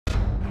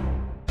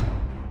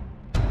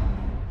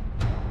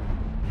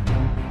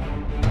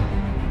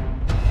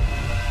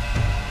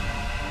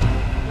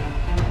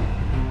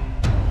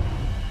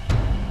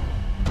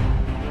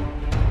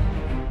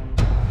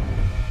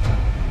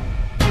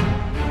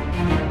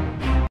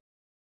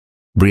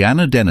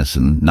Brianna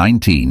Dennison,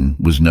 19,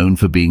 was known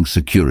for being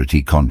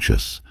security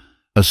conscious.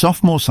 A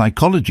sophomore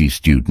psychology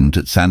student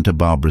at Santa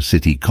Barbara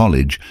City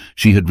College,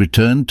 she had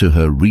returned to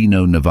her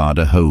Reno,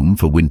 Nevada home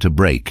for winter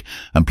break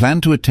and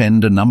planned to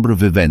attend a number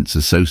of events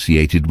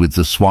associated with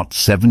the SWAT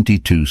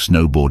 72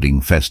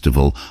 snowboarding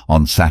festival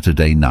on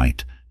Saturday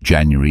night,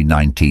 January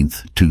 19,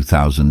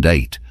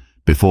 2008,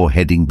 before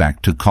heading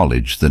back to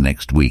college the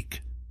next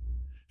week.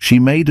 She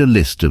made a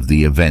list of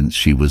the events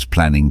she was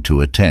planning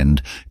to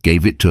attend,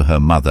 gave it to her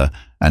mother,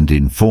 and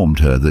informed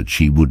her that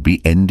she would be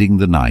ending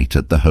the night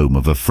at the home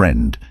of a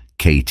friend,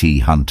 Katie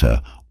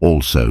Hunter,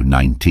 also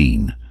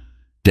 19.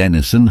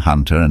 Dennison,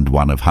 Hunter, and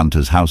one of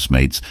Hunter's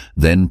housemates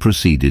then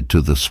proceeded to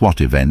the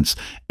SWAT events,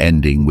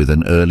 ending with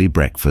an early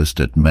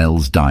breakfast at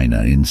Mel's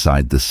Diner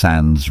inside the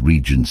Sands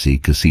Regency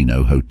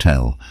Casino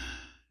Hotel.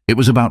 It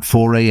was about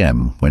 4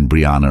 a.m. when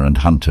Brianna and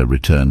Hunter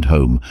returned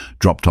home,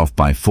 dropped off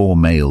by 4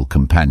 male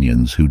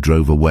companions who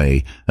drove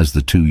away as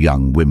the 2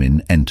 young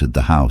women entered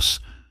the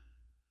house.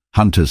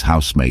 Hunter's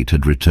housemate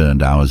had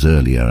returned hours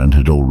earlier and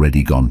had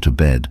already gone to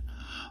bed.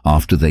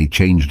 After they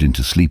changed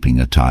into sleeping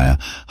attire,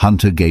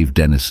 Hunter gave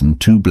Dennison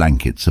 2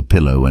 blankets, a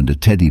pillow, and a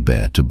teddy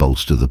bear to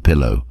bolster the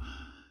pillow.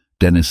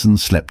 Dennison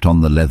slept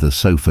on the leather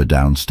sofa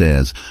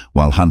downstairs,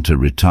 while Hunter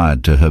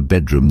retired to her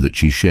bedroom that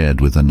she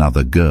shared with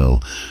another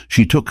girl.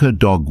 She took her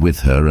dog with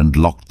her and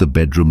locked the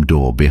bedroom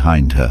door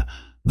behind her.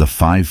 The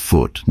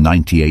 5-foot,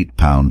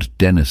 98-pound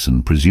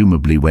Dennison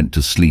presumably went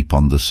to sleep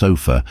on the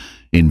sofa,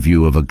 in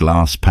view of a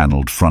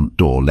glass-panelled front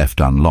door left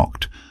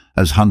unlocked,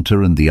 as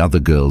Hunter and the other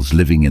girls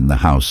living in the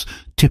house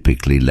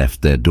typically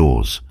left their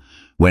doors.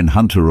 When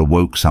Hunter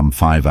awoke some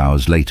 5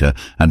 hours later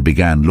and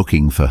began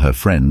looking for her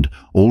friend,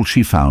 all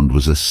she found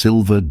was a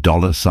silver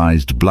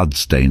dollar-sized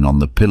bloodstain on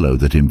the pillow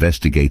that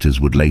investigators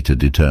would later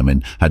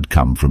determine had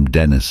come from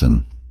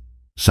Dennison.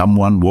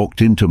 "Someone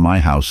walked into my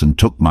house and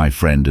took my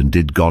friend and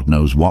did God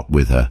knows what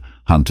with her,"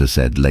 Hunter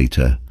said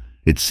later.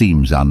 "It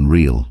seems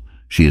unreal.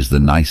 She is the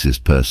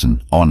nicest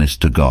person,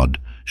 honest to God.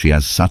 She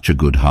has such a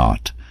good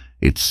heart.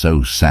 It's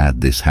so sad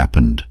this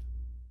happened."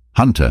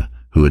 Hunter,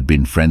 who had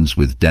been friends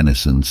with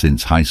Dennison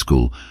since high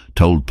school,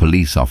 told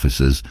police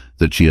officers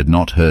that she had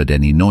not heard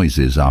any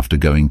noises after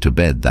going to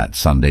bed that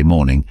Sunday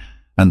morning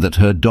and that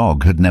her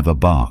dog had never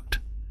barked.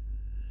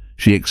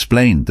 She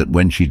explained that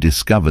when she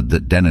discovered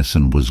that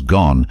Dennison was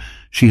gone,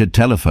 she had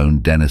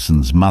telephoned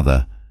Dennison's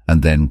mother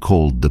and then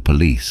called the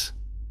police.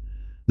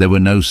 There were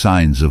no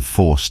signs of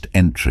forced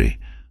entry.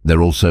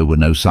 There also were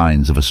no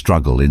signs of a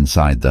struggle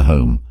inside the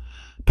home.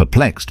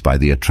 Perplexed by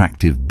the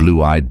attractive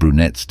blue-eyed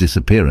brunette's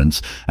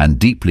disappearance and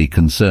deeply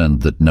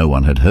concerned that no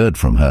one had heard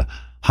from her,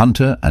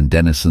 Hunter and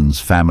Dennison's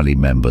family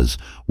members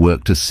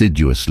worked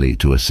assiduously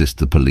to assist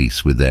the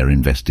police with their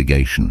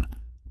investigation.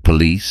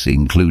 Police,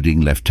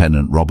 including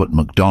Lieutenant Robert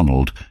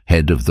McDonald,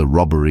 head of the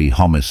Robbery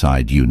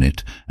Homicide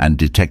Unit, and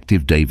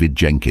Detective David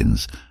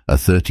Jenkins, a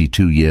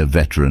 32-year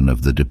veteran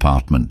of the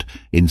department,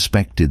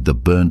 inspected the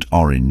burnt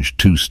orange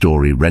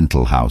 2-story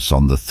rental house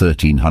on the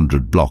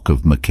 1300 block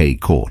of McKay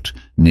Court,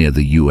 near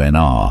the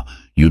UNR,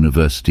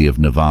 University of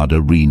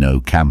Nevada, Reno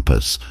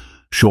campus,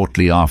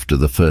 shortly after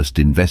the first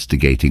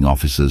investigating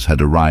officers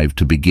had arrived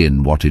to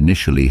begin what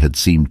initially had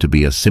seemed to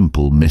be a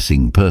simple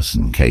missing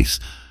person case.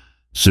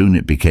 Soon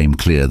it became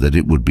clear that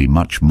it would be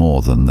much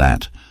more than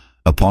that.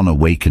 Upon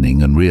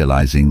awakening and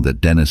realizing that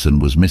Dennison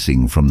was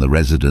missing from the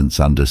residence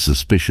under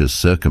suspicious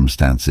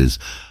circumstances,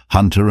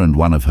 Hunter and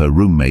one of her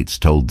roommates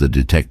told the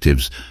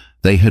detectives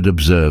they had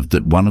observed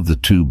that one of the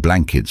 2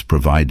 blankets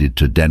provided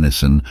to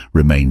Dennison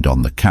remained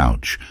on the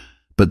couch,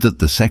 but that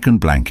the second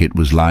blanket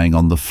was lying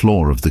on the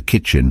floor of the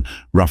kitchen,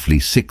 roughly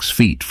 6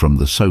 feet from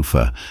the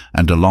sofa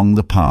and along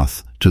the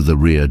path to the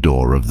rear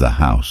door of the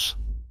house.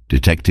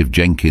 Detective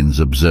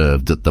Jenkins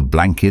observed that the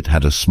blanket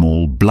had a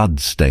small blood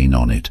stain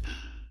on it.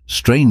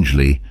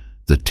 Strangely,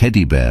 the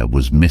teddy bear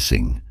was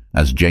missing.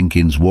 As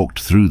Jenkins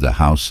walked through the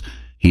house,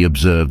 he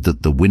observed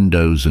that the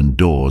windows and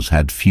doors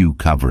had few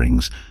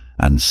coverings,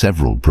 and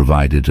several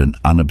provided an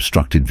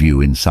unobstructed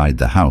view inside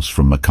the house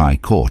from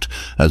McKay Court,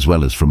 as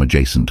well as from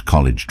adjacent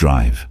College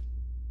Drive.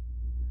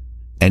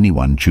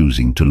 Anyone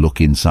choosing to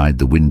look inside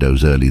the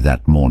windows early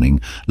that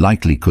morning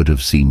likely could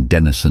have seen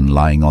Dennison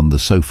lying on the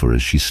sofa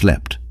as she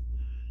slept.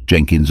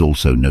 Jenkins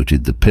also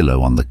noted the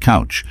pillow on the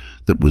couch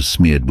that was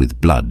smeared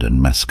with blood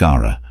and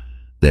mascara.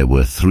 There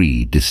were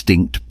 3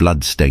 distinct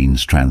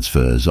bloodstains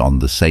transfers on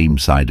the same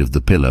side of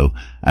the pillow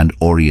and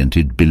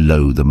oriented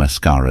below the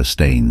mascara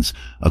stains,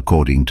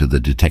 according to the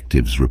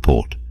detective's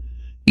report.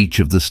 Each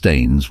of the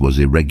stains was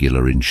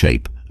irregular in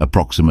shape,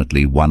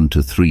 approximately 1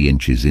 to 3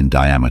 inches in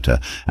diameter,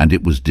 and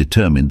it was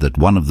determined that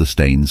one of the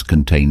stains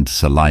contained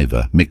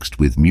saliva mixed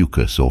with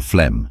mucus or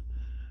phlegm.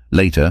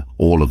 Later,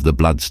 all of the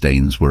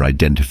bloodstains were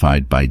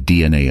identified by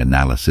DNA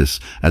analysis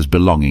as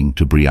belonging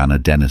to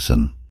Brianna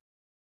Dennison.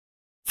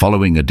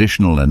 Following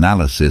additional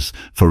analysis,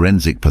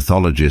 forensic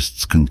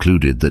pathologists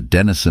concluded that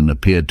Dennison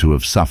appeared to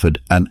have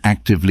suffered an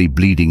actively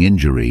bleeding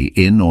injury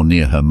in or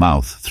near her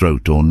mouth,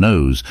 throat or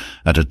nose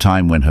at a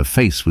time when her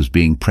face was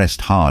being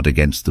pressed hard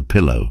against the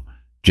pillow,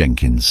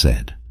 Jenkins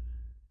said.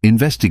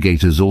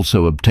 Investigators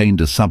also obtained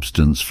a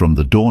substance from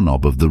the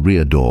doorknob of the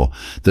rear door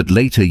that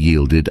later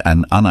yielded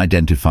an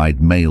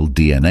unidentified male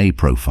DNA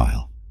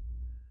profile.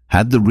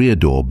 Had the rear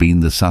door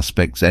been the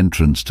suspect's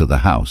entrance to the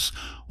house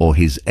or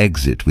his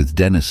exit with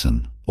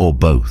Dennison, or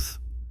both?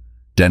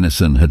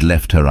 Dennison had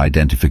left her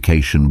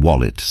identification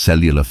wallet,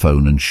 cellular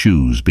phone and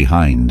shoes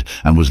behind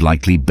and was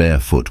likely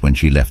barefoot when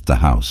she left the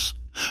house.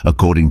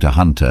 According to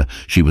Hunter,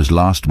 she was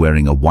last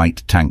wearing a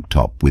white tank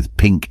top with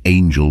pink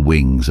angel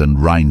wings and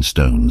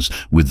rhinestones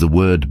with the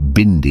word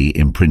Bindi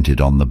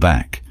imprinted on the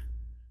back.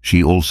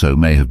 She also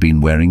may have been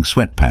wearing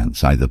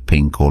sweatpants, either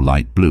pink or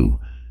light blue.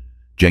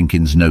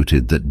 Jenkins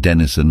noted that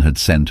Dennison had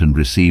sent and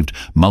received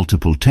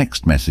multiple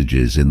text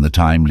messages in the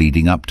time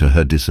leading up to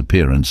her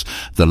disappearance,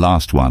 the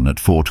last one at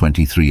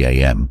 4:23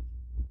 a.m.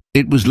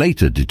 It was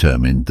later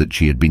determined that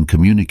she had been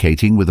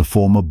communicating with a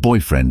former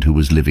boyfriend who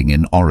was living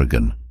in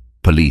Oregon.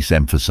 Police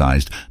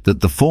emphasized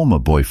that the former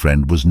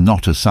boyfriend was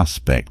not a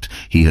suspect.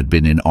 He had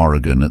been in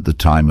Oregon at the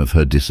time of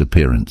her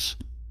disappearance.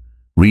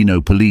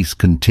 Reno police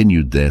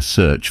continued their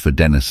search for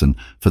Dennison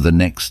for the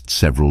next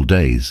several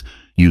days,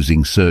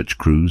 using search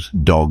crews,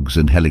 dogs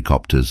and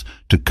helicopters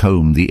to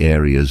comb the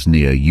areas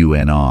near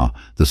UNR,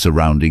 the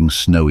surrounding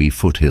snowy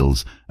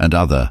foothills and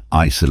other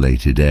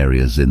isolated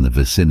areas in the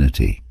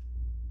vicinity.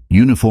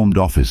 Uniformed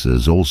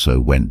officers also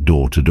went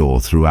door to door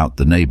throughout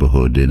the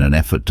neighborhood in an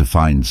effort to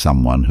find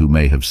someone who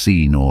may have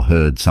seen or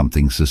heard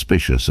something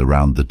suspicious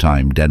around the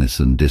time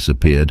Dennison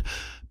disappeared,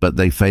 but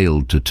they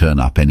failed to turn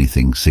up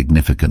anything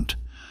significant.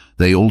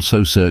 They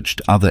also searched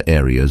other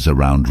areas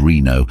around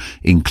Reno,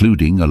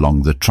 including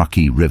along the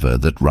Truckee River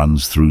that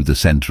runs through the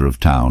center of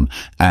town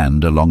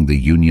and along the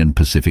Union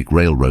Pacific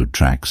Railroad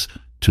tracks,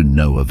 to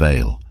no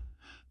avail.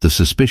 The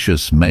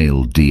suspicious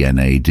male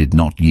DNA did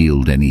not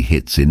yield any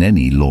hits in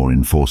any law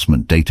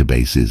enforcement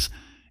databases,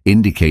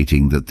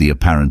 indicating that the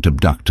apparent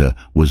abductor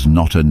was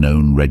not a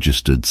known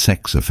registered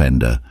sex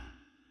offender.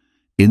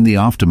 In the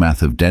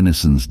aftermath of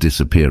Dennison's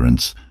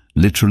disappearance,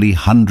 literally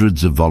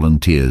hundreds of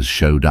volunteers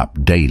showed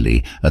up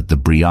daily at the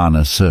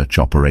Biela Search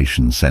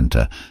Operations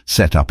Center,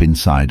 set up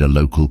inside a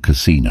local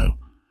casino.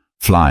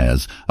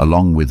 Flyers,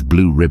 along with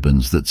blue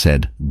ribbons that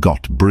said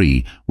 "Got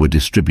Bree," were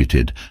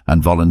distributed,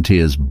 and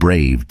volunteers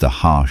braved the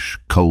harsh,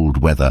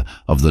 cold weather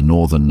of the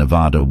northern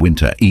Nevada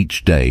winter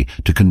each day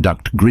to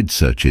conduct grid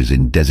searches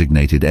in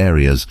designated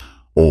areas,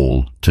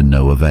 all to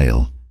no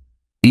avail.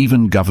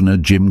 Even Governor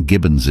Jim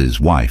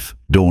Gibbons's wife,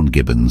 Dawn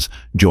Gibbons,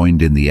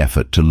 joined in the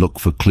effort to look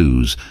for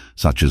clues,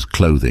 such as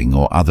clothing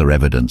or other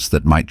evidence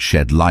that might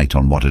shed light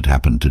on what had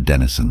happened to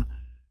Dennison.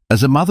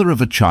 As a mother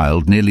of a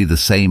child nearly the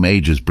same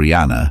age as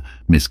Brianna,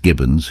 Miss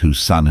Gibbons, whose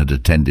son had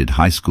attended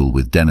high school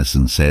with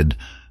Dennison, said,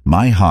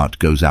 "My heart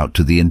goes out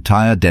to the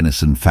entire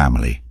Dennison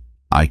family.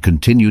 I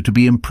continue to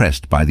be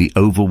impressed by the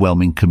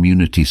overwhelming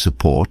community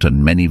support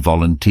and many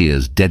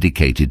volunteers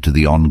dedicated to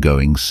the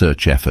ongoing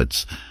search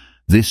efforts.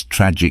 This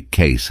tragic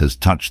case has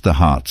touched the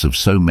hearts of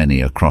so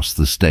many across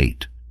the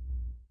state."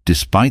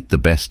 Despite the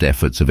best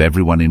efforts of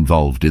everyone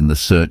involved in the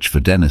search for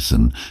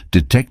Dennison,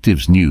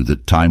 detectives knew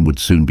that time would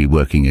soon be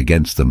working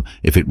against them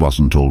if it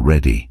wasn't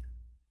already.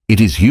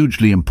 It is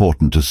hugely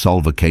important to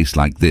solve a case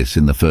like this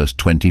in the first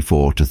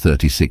 24 to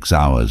 36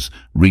 hours,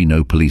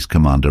 Reno Police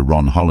Commander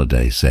Ron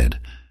Holliday said.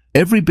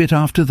 Every bit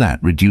after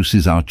that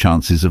reduces our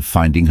chances of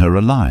finding her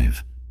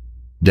alive.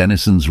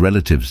 Dennison's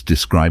relatives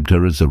described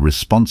her as a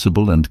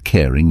responsible and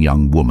caring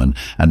young woman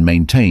and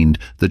maintained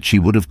that she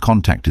would have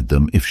contacted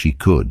them if she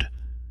could.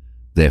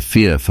 Their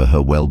fear for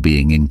her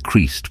well-being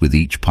increased with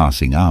each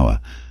passing hour.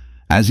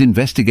 As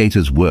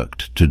investigators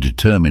worked to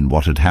determine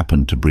what had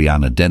happened to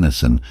Brianna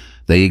Dennison,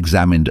 they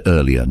examined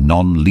earlier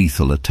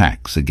non-lethal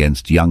attacks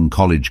against young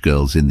college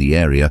girls in the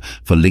area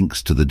for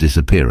links to the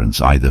disappearance,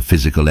 either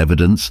physical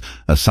evidence,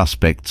 a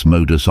suspect's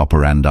modus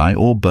operandi,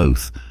 or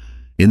both.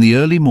 In the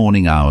early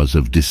morning hours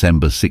of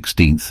December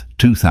 16,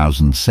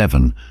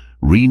 2007,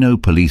 Reno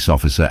police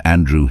officer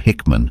Andrew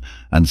Hickman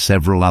and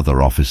several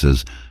other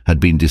officers had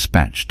been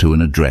dispatched to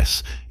an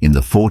address in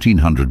the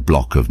 1400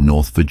 block of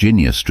North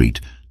Virginia Street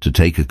to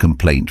take a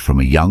complaint from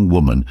a young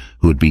woman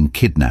who had been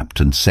kidnapped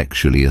and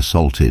sexually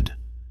assaulted.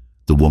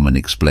 The woman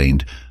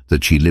explained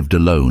that she lived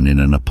alone in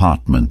an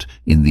apartment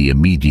in the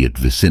immediate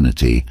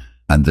vicinity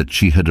and that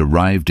she had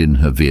arrived in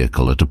her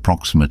vehicle at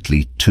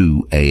approximately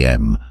 2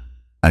 a.m.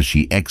 As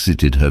she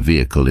exited her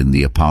vehicle in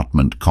the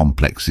apartment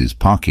complex's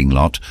parking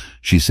lot,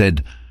 she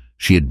said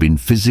she had been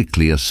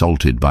physically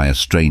assaulted by a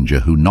stranger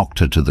who knocked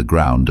her to the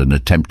ground and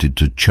attempted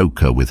to choke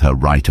her with her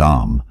right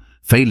arm.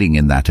 Failing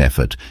in that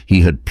effort,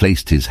 he had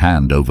placed his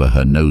hand over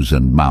her nose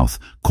and mouth,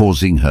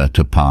 causing her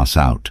to pass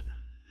out.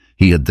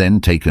 He had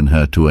then taken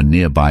her to a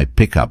nearby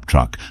pickup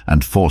truck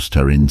and forced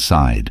her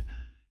inside.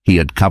 He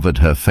had covered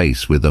her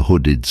face with a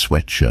hooded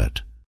sweatshirt.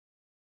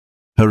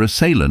 Her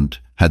assailant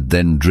had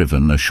then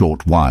driven a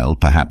short while,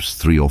 perhaps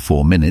 3 or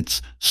 4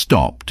 minutes,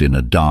 stopped in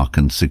a dark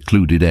and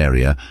secluded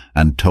area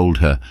and told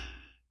her,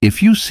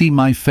 "If you see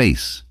my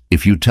face,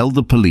 if you tell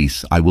the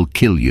police, I will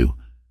kill you,"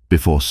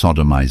 before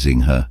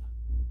sodomizing her.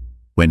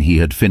 When he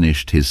had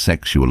finished his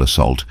sexual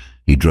assault,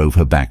 He drove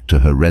her back to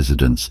her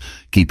residence,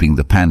 keeping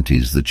the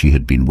panties that she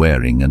had been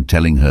wearing and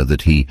telling her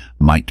that he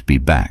might be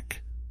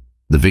back.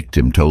 The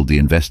victim told the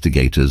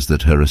investigators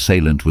that her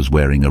assailant was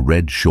wearing a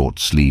red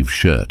short-sleeve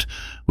shirt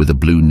with a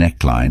blue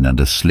neckline and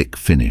a slick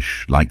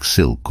finish, like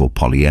silk or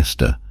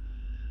polyester.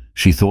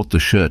 She thought the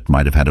shirt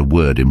might have had a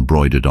word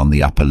embroidered on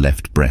the upper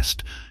left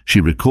breast.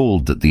 She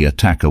recalled that the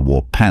attacker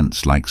wore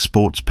pants like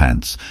sports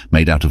pants,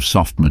 made out of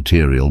soft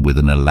material with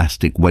an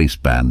elastic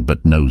waistband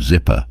but no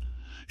zipper.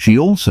 She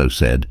also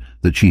said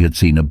that she had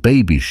seen a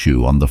baby's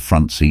shoe on the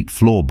front seat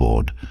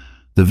floorboard.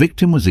 The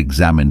victim was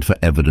examined for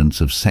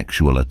evidence of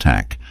sexual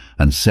attack,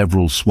 and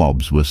several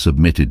swabs were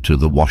submitted to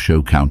the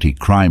Washoe County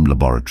Crime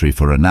Laboratory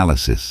for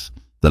analysis.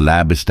 The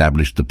lab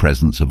established the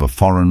presence of a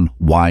foreign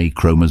Y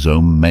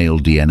chromosome male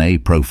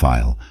DNA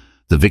profile.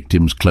 The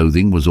victim's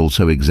clothing was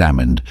also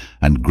examined,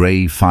 and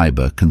grey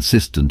fibre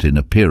consistent in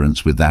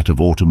appearance with that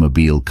of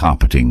automobile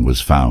carpeting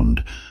was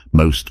found.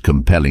 Most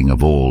compelling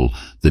of all,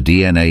 the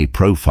DNA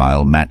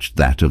profile matched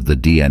that of the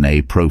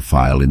DNA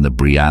profile in the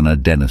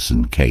Breonna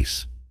Dennison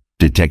case.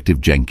 Detective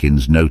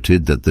Jenkins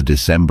noted that the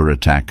December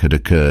attack had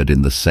occurred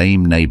in the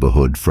same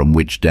neighborhood from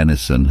which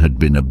Dennison had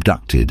been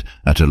abducted,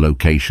 at a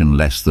location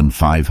less than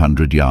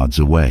 500 yards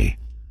away.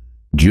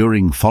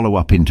 During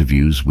follow-up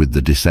interviews with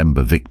the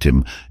December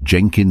victim,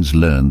 Jenkins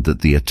learned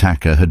that the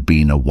attacker had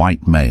been a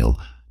white male,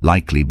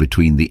 likely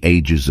between the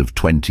ages of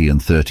 20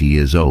 and 30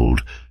 years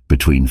old,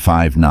 between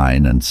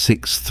 5'9" and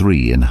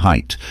 6'3" in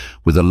height,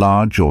 with a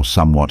large or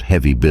somewhat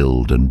heavy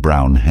build and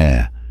brown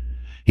hair.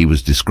 He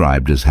was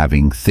described as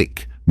having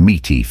thick,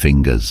 meaty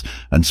fingers,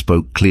 and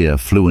spoke clear,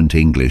 fluent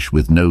English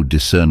with no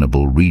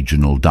discernible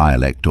regional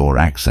dialect or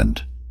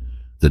accent.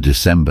 The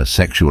December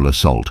sexual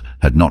assault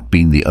had not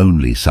been the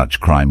only such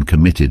crime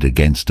committed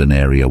against an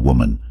area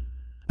woman.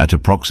 At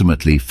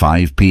approximately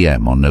 5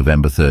 p.m. on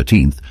November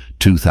 13,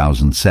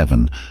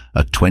 2007,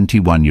 a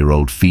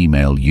 21-year-old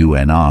female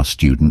UNR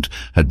student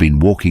had been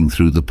walking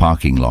through the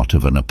parking lot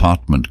of an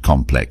apartment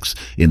complex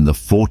in the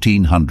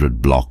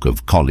 1400 block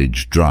of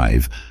College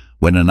Drive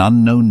when an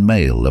unknown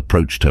male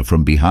approached her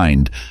from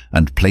behind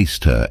and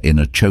placed her in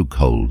a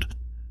chokehold.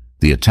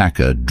 The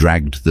attacker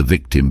dragged the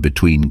victim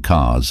between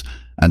cars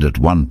and at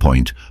one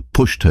point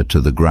pushed her to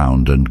the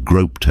ground and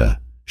groped her.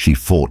 She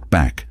fought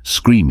back,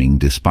 screaming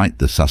despite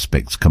the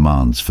suspect's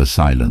commands for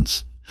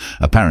silence.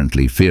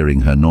 Apparently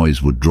fearing her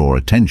noise would draw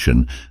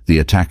attention, the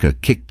attacker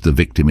kicked the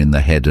victim in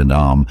the head and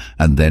arm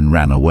and then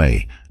ran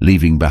away,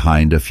 leaving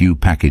behind a few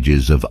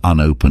packages of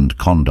unopened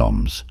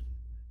condoms.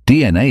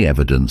 DNA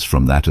evidence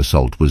from that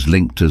assault was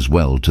linked as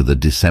well to the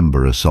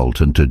December assault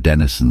and to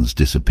Dennison's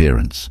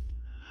disappearance.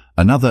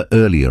 Another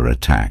earlier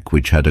attack,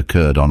 which had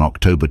occurred on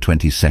October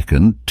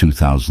 22,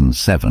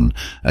 2007,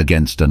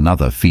 against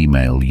another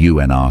female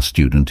UNR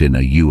student in a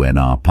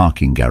UNR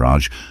parking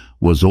garage,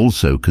 was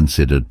also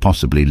considered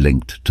possibly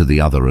linked to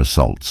the other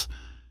assaults.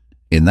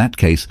 In that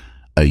case,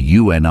 a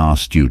UNR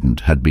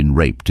student had been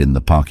raped in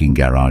the parking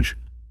garage.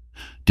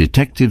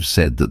 Detectives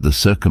said that the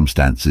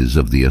circumstances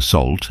of the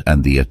assault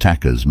and the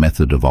attacker's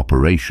method of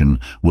operation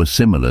were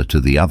similar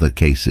to the other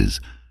cases,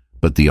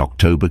 but the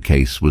October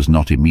case was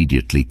not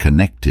immediately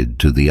connected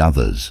to the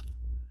others.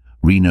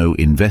 Reno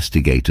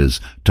investigators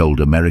told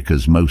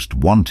America's Most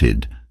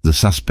Wanted the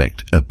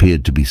suspect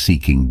appeared to be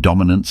seeking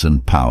dominance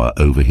and power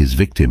over his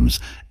victims,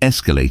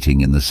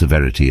 escalating in the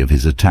severity of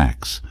his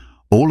attacks.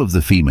 All of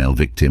the female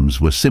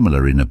victims were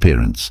similar in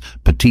appearance,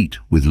 petite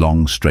with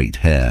long straight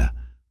hair.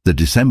 The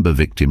December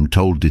victim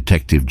told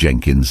Detective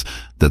Jenkins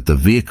that the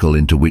vehicle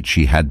into which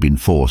she had been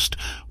forced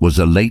was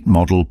a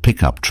late-model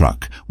pickup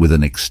truck with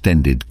an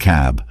extended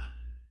cab.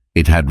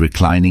 It had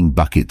reclining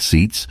bucket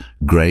seats,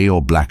 grey or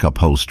black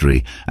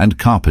upholstery, and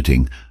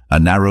carpeting,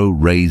 a narrow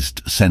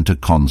raised center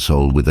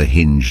console with a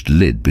hinged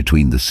lid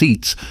between the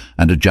seats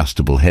and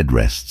adjustable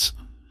headrests.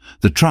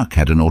 The truck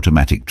had an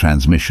automatic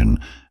transmission,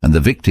 and the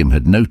victim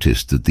had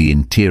noticed that the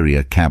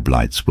interior cab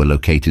lights were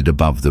located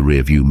above the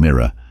rearview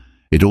mirror.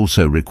 It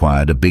also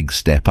required a big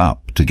step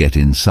up to get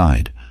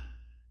inside.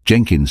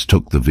 Jenkins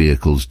took the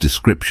vehicle's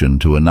description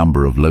to a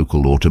number of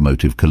local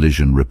automotive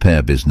collision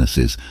repair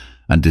businesses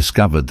and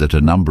discovered that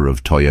a number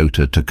of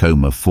Toyota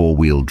Tacoma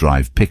four-wheel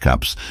drive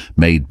pickups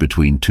made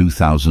between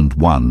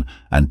 2001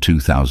 and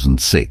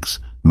 2006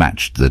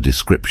 matched the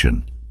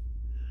description.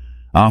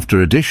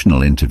 After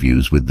additional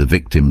interviews with the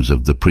victims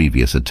of the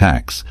previous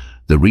attacks,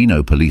 the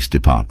Reno Police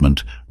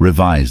Department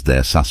revised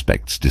their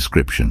suspect's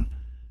description.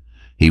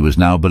 He was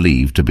now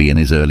believed to be in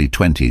his early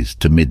 20s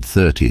to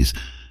mid-30s,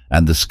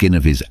 and the skin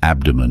of his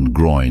abdomen,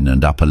 groin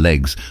and upper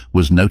legs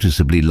was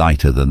noticeably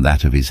lighter than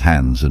that of his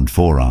hands and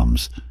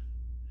forearms.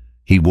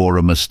 He wore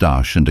a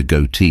moustache and a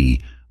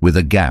goatee, with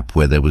a gap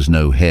where there was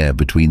no hair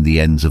between the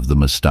ends of the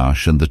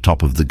moustache and the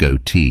top of the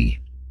goatee.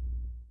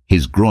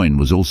 His groin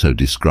was also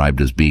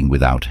described as being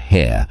without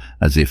hair,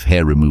 as if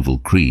hair removal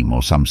cream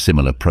or some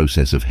similar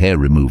process of hair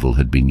removal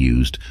had been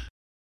used.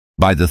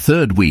 By the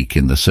third week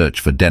in the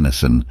search for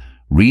Dennison,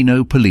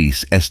 Reno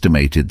police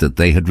estimated that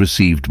they had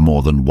received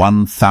more than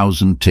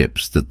 1,000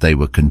 tips that they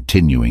were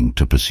continuing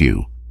to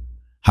pursue.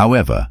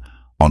 However,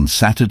 On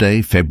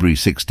Saturday, February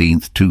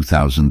 16,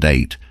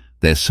 2008,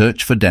 their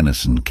search for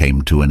Dennison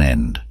came to an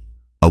end.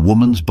 A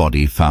woman's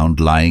body found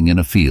lying in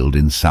a field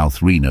in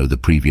South Reno the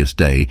previous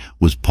day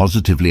was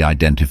positively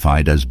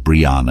identified as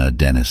Biela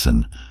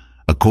Dennison.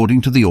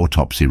 According to the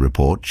autopsy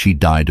report, she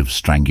died of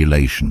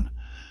strangulation.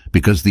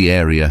 Because the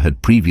area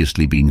had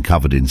previously been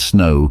covered in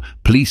snow,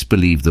 police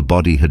believe the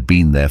body had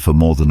been there for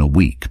more than a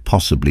week,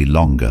 possibly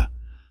longer.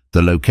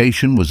 The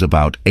location was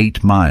about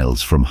 8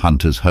 miles from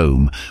Hunter's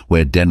home,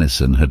 where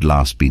Dennison had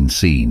last been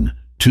seen.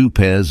 2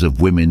 pairs of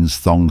women's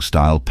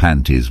thong-style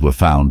panties were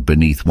found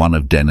beneath one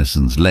of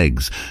Dennison's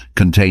legs,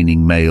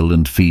 containing male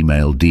and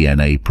female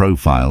DNA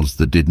profiles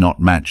that did not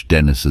match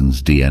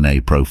Dennison's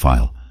DNA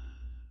profile.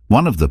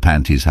 One of the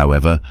panties,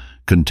 however,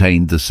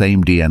 contained the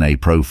same DNA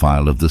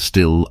profile of the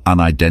still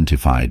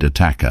unidentified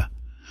attacker.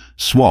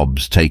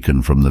 Swabs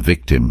taken from the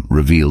victim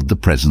revealed the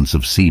presence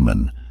of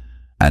semen,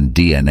 and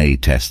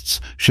DNA tests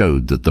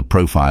showed that the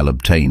profile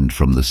obtained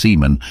from the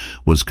semen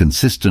was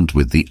consistent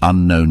with the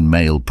unknown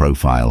male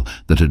profile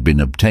that had been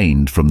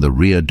obtained from the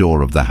rear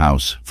door of the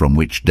house from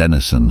which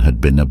Dennison had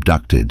been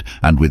abducted,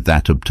 and with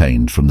that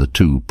obtained from the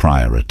 2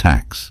 prior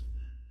attacks.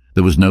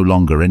 There was no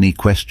longer any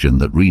question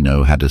that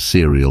Reno had a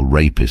serial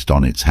rapist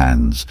on its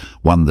hands,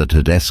 one that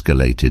had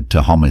escalated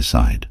to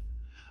homicide.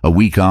 A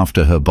week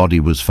after her body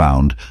was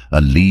found,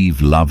 a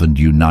Leave, Love and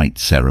Unite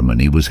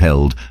ceremony was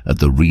held at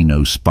the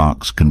Reno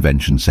Sparks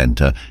Convention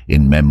Center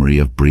in memory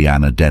of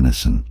Biela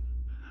Dennison.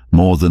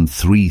 More than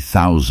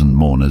 3,000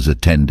 mourners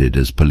attended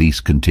as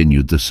police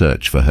continued the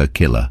search for her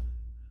killer.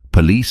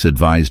 Police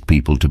advised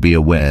people to be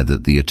aware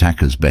that the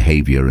attacker's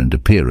behavior and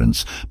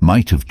appearance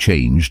might have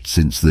changed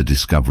since the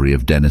discovery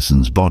of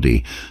Dennison's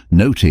body,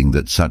 noting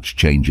that such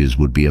changes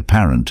would be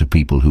apparent to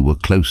people who were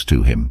close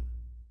to him.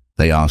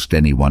 They asked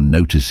anyone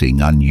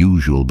noticing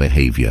unusual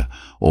behavior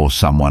or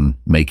someone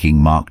making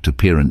marked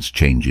appearance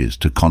changes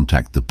to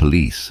contact the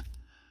police.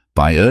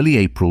 By early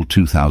April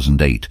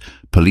 2008,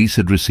 police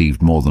had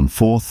received more than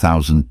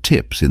 4,000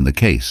 tips in the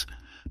case,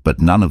 but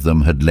none of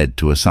them had led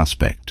to a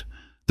suspect.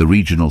 The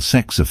Regional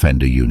Sex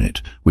Offender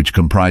Unit, which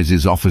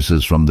comprises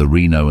officers from the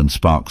Reno and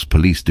Sparks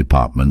Police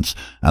Departments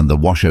and the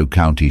Washoe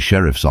County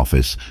Sheriff's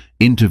Office,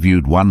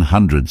 interviewed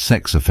 100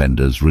 sex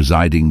offenders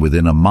residing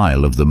within a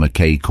mile of the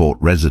McKay Court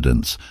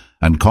residence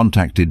and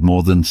contacted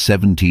more than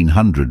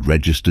 1,700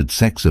 registered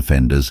sex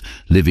offenders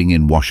living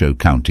in Washoe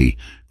County,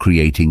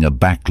 creating a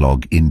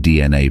backlog in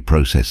DNA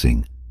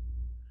processing.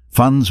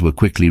 Funds were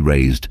quickly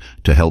raised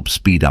to help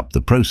speed up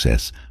the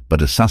process,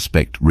 but a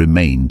suspect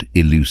remained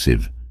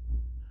elusive.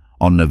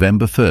 On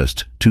November 1,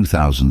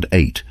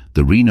 2008,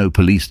 the Reno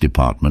Police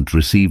Department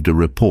received a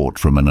report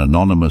from an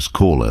anonymous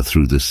caller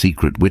through the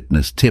secret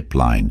witness tip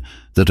line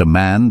that a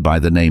man by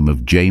the name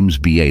of James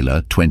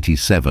Biela,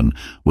 27,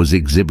 was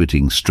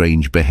exhibiting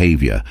strange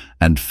behavior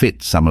and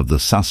fit some of the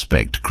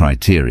suspect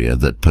criteria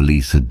that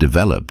police had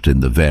developed in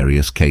the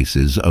various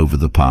cases over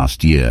the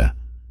past year.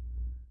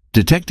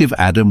 Detective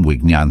Adam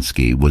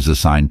Wignianski was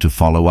assigned to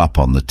follow up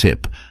on the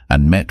tip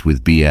and met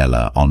with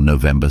Biela on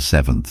November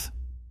 7th.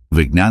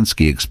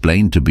 Wignianski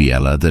explained to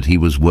Biela that he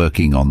was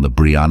working on the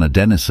Biela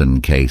Dennison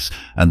case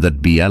and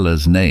that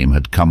Biela's name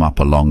had come up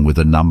along with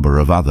a number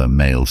of other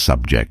male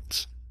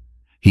subjects.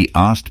 He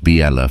asked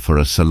Biela for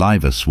a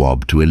saliva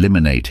swab to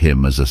eliminate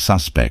him as a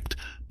suspect,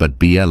 but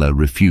Biela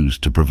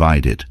refused to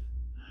provide it.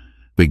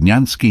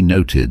 Wignianski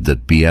noted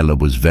that Biela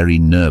was very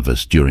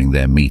nervous during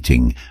their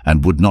meeting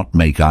and would not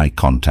make eye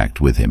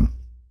contact with him.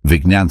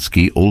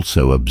 Wignianski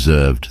also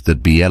observed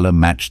that Biela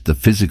matched the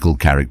physical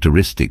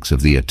characteristics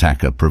of the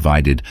attacker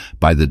provided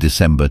by the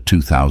December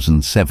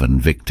 2007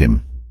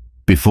 victim.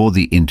 Before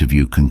the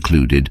interview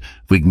concluded,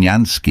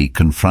 Wignianski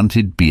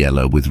confronted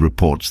Biela with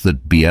reports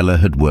that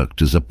Biela had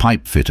worked as a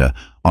pipe fitter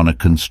on a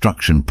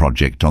construction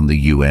project on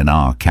the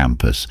UNR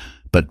campus,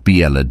 but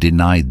Biela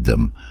denied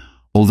them.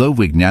 Although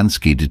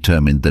Wignianski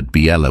determined that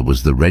Biela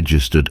was the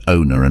registered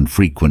owner and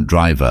frequent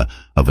driver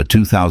of a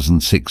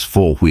 2006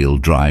 four-wheel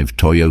drive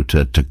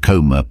Toyota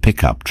Tacoma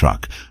pickup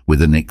truck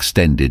with an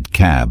extended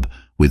cab,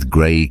 with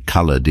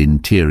grey-coloured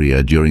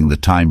interior during the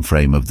time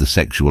frame of the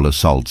sexual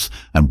assaults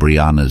and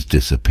Brianna's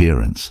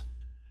disappearance.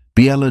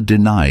 Biela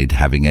denied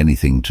having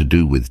anything to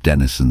do with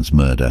Dennison's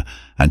murder,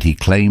 and he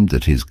claimed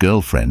that his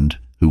girlfriend,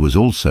 who was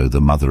also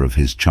the mother of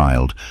his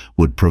child,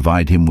 would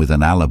provide him with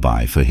an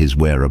alibi for his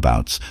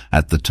whereabouts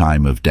at the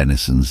time of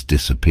Dennison's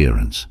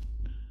disappearance.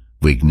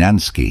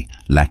 Wignianski,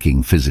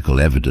 lacking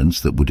physical evidence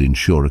that would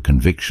ensure a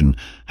conviction,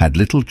 had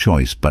little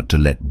choice but to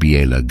let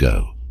Biela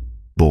go.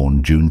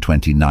 Born June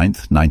 29,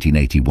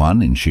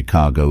 1981 in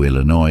Chicago,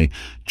 Illinois,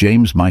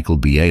 James Michael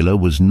Biela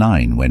was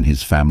 9 when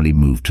his family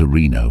moved to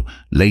Reno.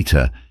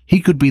 Later, he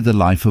could be the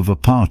life of a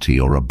party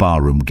or a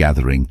barroom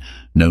gathering,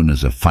 known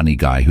as a funny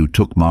guy who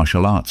took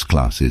martial arts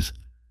classes.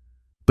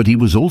 But he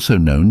was also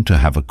known to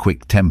have a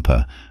quick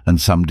temper,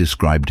 and some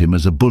described him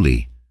as a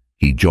bully.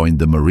 He joined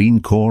the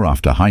Marine Corps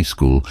after high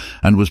school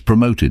and was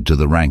promoted to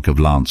the rank of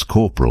Lance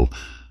Corporal,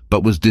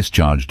 but was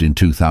discharged in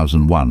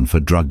 2001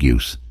 for drug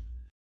use.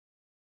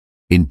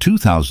 In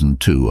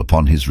 2002,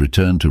 upon his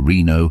return to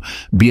Reno,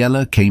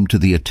 Biela came to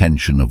the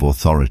attention of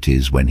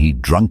authorities when he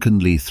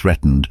drunkenly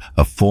threatened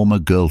a former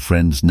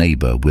girlfriend's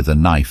neighbor with a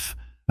knife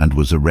and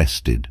was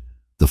arrested.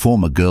 The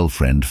former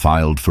girlfriend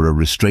filed for a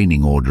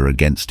restraining order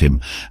against him,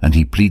 and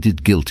he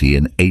pleaded guilty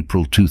in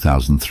April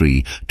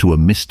 2003 to a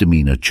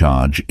misdemeanor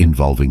charge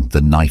involving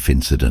the knife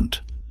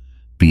incident.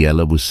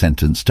 Biela was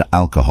sentenced to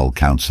alcohol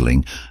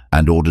counseling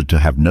and ordered to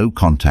have no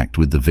contact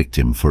with the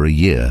victim for a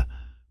year.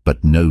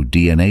 But no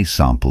DNA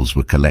samples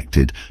were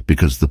collected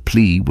because the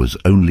plea was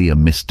only a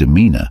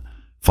misdemeanor.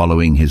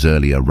 Following his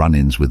earlier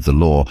run-ins with the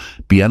law,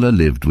 Biela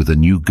lived with a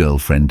new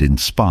girlfriend in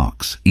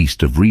Sparks,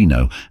 east of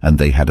Reno, and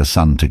they had a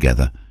son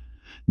together.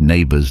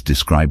 Neighbors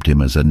described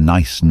him as a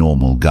nice,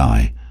 normal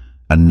guy,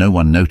 and no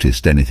one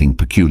noticed anything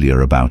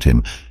peculiar about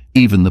him,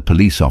 even the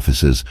police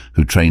officers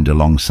who trained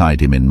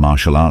alongside him in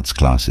martial arts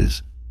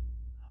classes.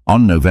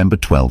 On November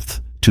 12,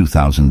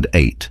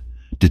 2008,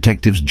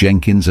 Detectives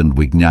Jenkins and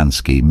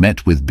Wignansky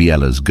met with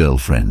Biela's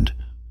girlfriend.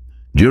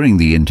 During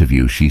the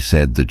interview, she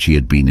said that she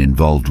had been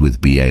involved with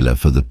Biela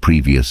for the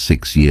previous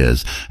 6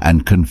 years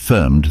and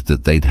confirmed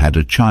that they'd had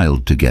a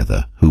child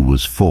together who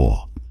was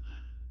 4.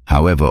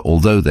 However,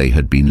 although they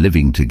had been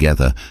living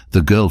together,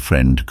 the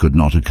girlfriend could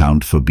not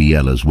account for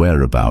Biela's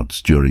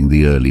whereabouts during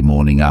the early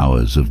morning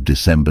hours of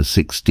December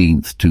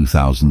 16,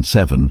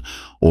 2007,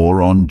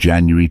 or on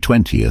January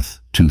 20,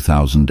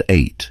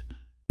 2008.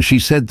 She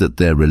said that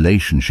their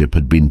relationship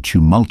had been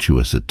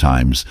tumultuous at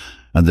times,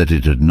 and that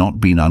it had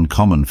not been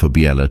uncommon for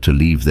Biela to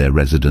leave their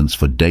residence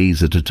for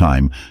days at a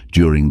time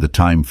during the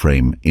time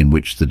frame in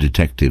which the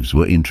detectives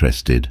were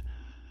interested.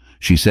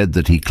 She said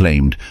that he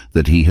claimed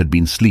that he had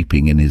been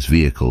sleeping in his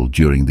vehicle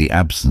during the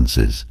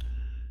absences.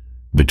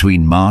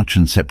 Between March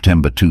and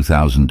September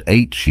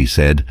 2008, she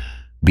said,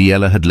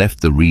 Biela had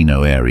left the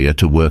Reno area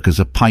to work as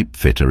a pipe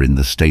fitter in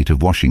the state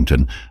of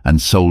Washington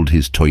and sold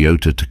his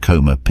Toyota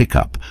Tacoma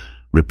pickup,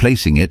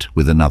 replacing it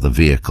with another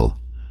vehicle.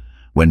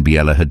 When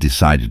Biela had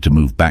decided to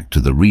move back to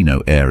the Reno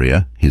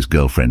area, his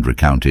girlfriend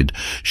recounted,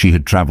 she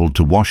had traveled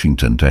to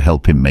Washington to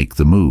help him make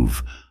the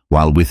move.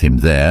 While with him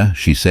there,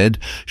 she said,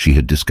 she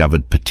had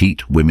discovered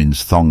petite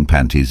women's thong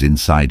panties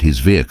inside his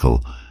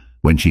vehicle.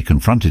 When she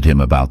confronted him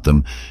about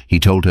them, he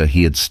told her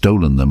he had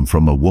stolen them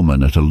from a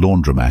woman at a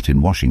laundromat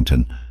in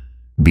Washington.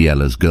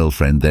 Biela's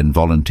girlfriend then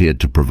volunteered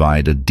to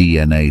provide a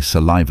DNA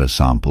saliva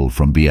sample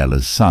from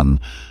Biela's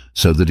son,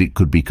 so that it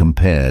could be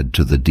compared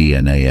to the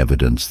DNA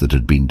evidence that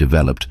had been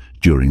developed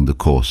during the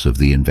course of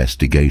the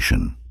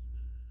investigation.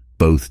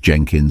 Both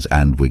Jenkins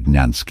and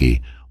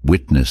Wignansky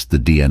witnessed the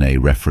DNA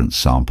reference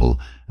sample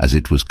as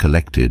it was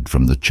collected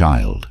from the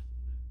child.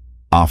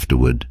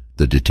 Afterward,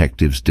 the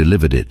detectives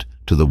delivered it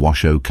to the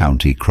Washoe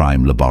County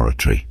Crime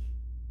Laboratory.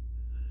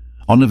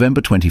 On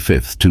November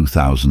 25,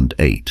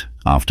 2008,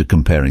 after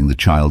comparing the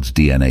child's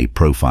DNA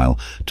profile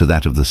to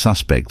that of the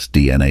suspect's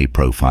DNA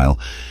profile,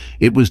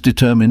 it was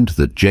determined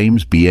that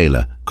James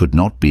Biela could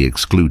not be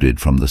excluded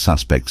from the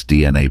suspect's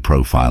DNA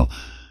profile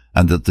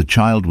and that the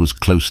child was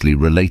closely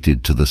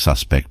related to the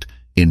suspect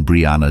in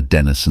Brianna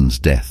Dennison's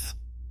death.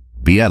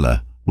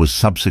 Biela was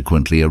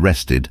subsequently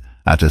arrested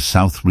at a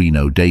South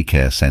Reno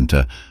daycare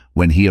center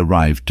when he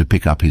arrived to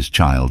pick up his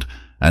child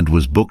and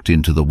was booked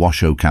into the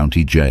Washoe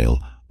County Jail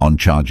on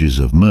charges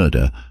of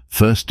murder,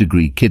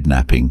 first-degree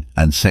kidnapping,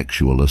 and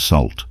sexual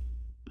assault.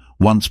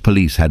 Once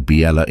police had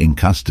Biela in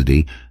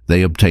custody,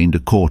 they obtained a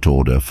court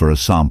order for a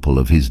sample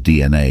of his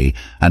DNA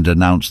and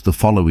announced the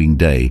following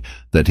day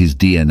that his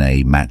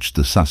DNA matched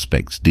the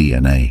suspect's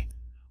DNA.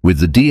 With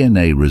the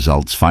DNA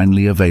results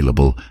finally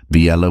available,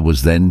 Biela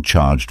was then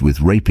charged with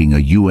raping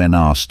a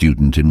UNR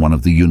student in one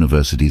of the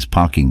university's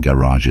parking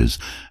garages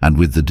and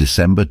with the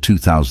December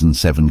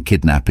 2007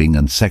 kidnapping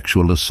and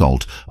sexual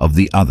assault of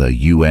the other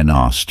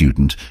UNR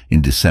student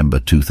in December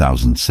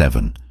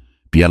 2007.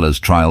 Biela's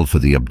trial for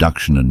the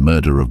abduction and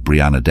murder of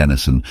Brianna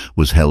Dennison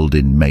was held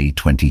in May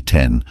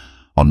 2010.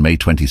 On May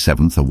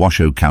 27th, a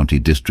Washoe County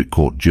District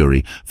Court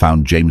jury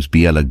found James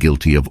Biela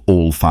guilty of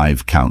all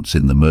 5 counts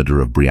in the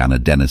murder of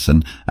Brianna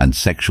Dennison and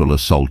sexual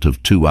assault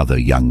of 2 other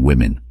young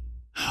women.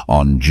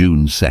 On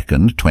June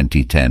 2nd,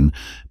 2010,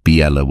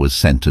 Biela was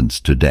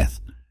sentenced to death.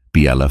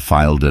 Biela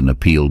filed an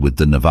appeal with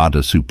the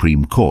Nevada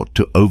Supreme Court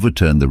to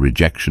overturn the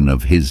rejection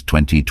of his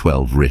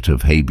 2012 writ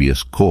of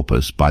habeas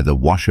corpus by the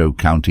Washoe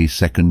County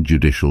 2nd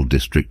Judicial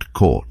District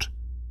Court.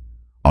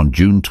 On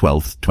June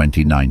 12,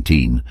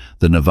 2019,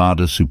 the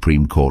Nevada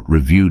Supreme Court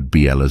reviewed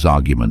Biela's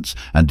arguments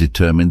and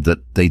determined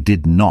that they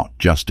did not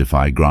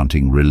justify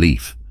granting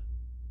relief.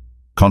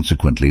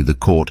 Consequently, the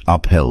court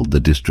upheld the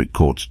district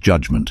court's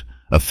judgment,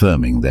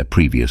 affirming their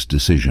previous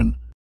decision.